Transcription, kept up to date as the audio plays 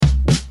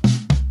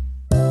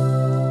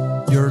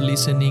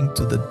listening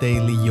to the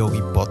Daily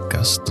Yogi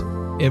Podcast.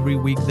 Every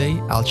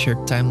weekday, I'll share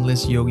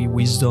timeless yogi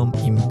wisdom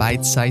in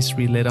bite-sized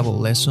relatable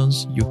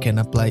lessons you can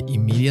apply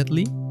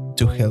immediately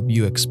to help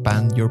you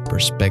expand your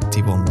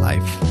perspective on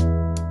life.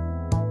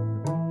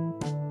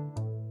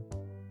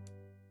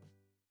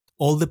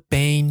 All the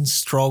pain,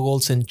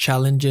 struggles, and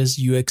challenges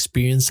you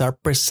experience are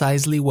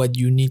precisely what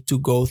you need to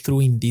go through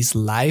in this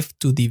life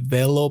to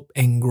develop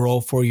and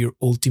grow for your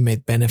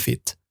ultimate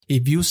benefit.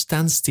 If you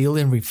stand still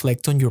and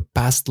reflect on your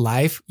past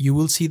life, you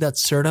will see that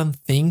certain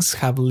things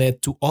have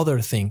led to other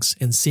things,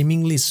 and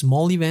seemingly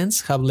small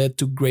events have led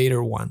to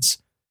greater ones.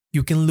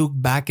 You can look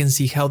back and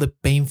see how the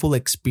painful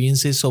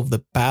experiences of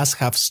the past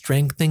have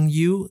strengthened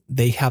you,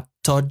 they have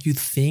taught you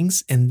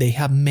things, and they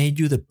have made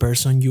you the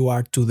person you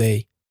are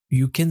today.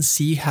 You can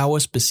see how a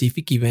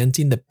specific event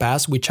in the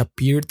past which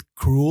appeared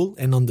cruel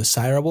and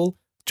undesirable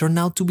turned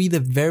out to be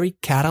the very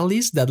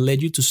catalyst that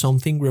led you to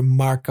something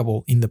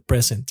remarkable in the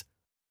present.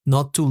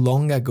 Not too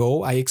long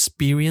ago, I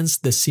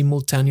experienced the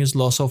simultaneous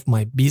loss of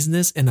my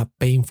business and a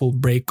painful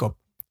breakup.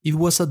 It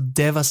was a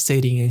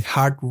devastating and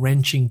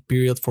heart-wrenching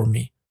period for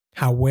me.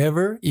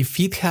 However, if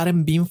it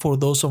hadn't been for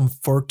those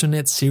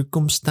unfortunate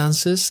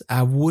circumstances,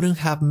 I wouldn't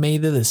have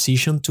made the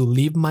decision to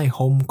leave my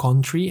home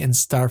country and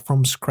start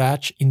from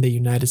scratch in the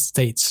United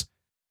States.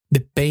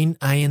 The pain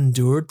I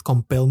endured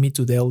compelled me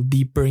to delve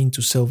deeper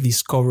into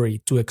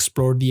self-discovery, to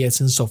explore the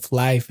essence of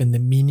life and the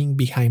meaning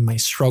behind my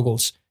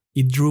struggles.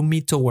 It drew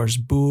me towards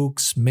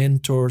books,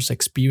 mentors,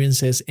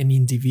 experiences, and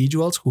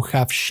individuals who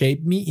have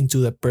shaped me into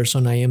the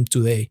person I am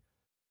today.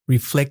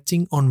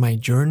 Reflecting on my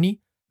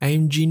journey, I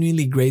am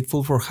genuinely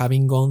grateful for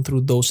having gone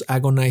through those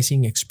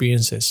agonizing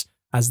experiences,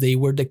 as they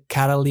were the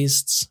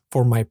catalysts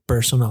for my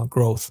personal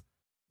growth.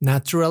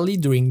 Naturally,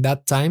 during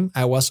that time,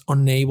 I was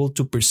unable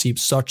to perceive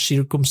such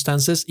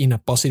circumstances in a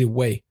positive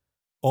way.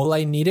 All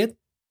I needed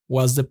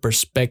was the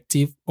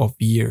perspective of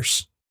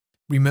years.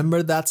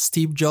 Remember that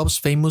Steve Jobs'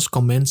 famous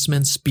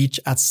commencement speech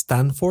at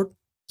Stanford?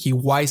 He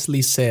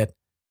wisely said,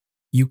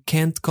 "You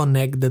can't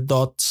connect the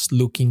dots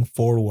looking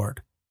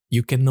forward.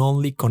 You can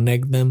only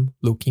connect them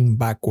looking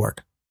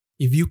backward."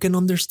 If you can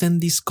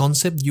understand this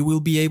concept, you will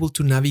be able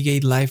to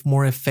navigate life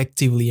more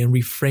effectively and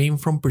refrain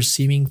from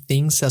perceiving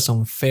things as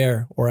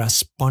unfair or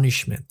as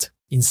punishment.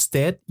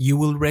 Instead, you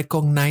will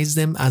recognize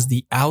them as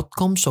the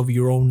outcomes of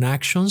your own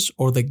actions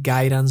or the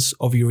guidance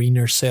of your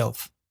inner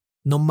self.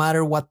 No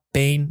matter what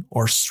pain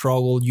or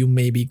struggle you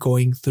may be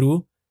going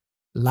through,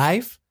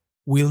 life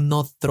will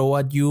not throw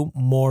at you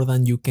more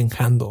than you can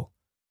handle.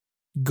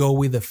 Go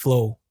with the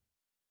flow,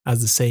 as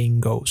the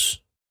saying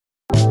goes.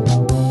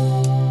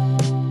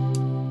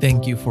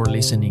 Thank you for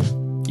listening.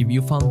 If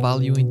you found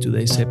value in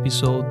today's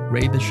episode,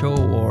 rate the show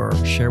or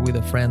share with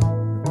a friend.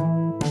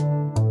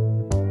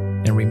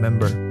 And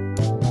remember,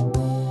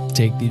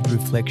 take this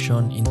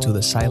reflection into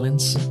the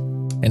silence,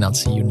 and I'll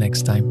see you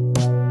next time.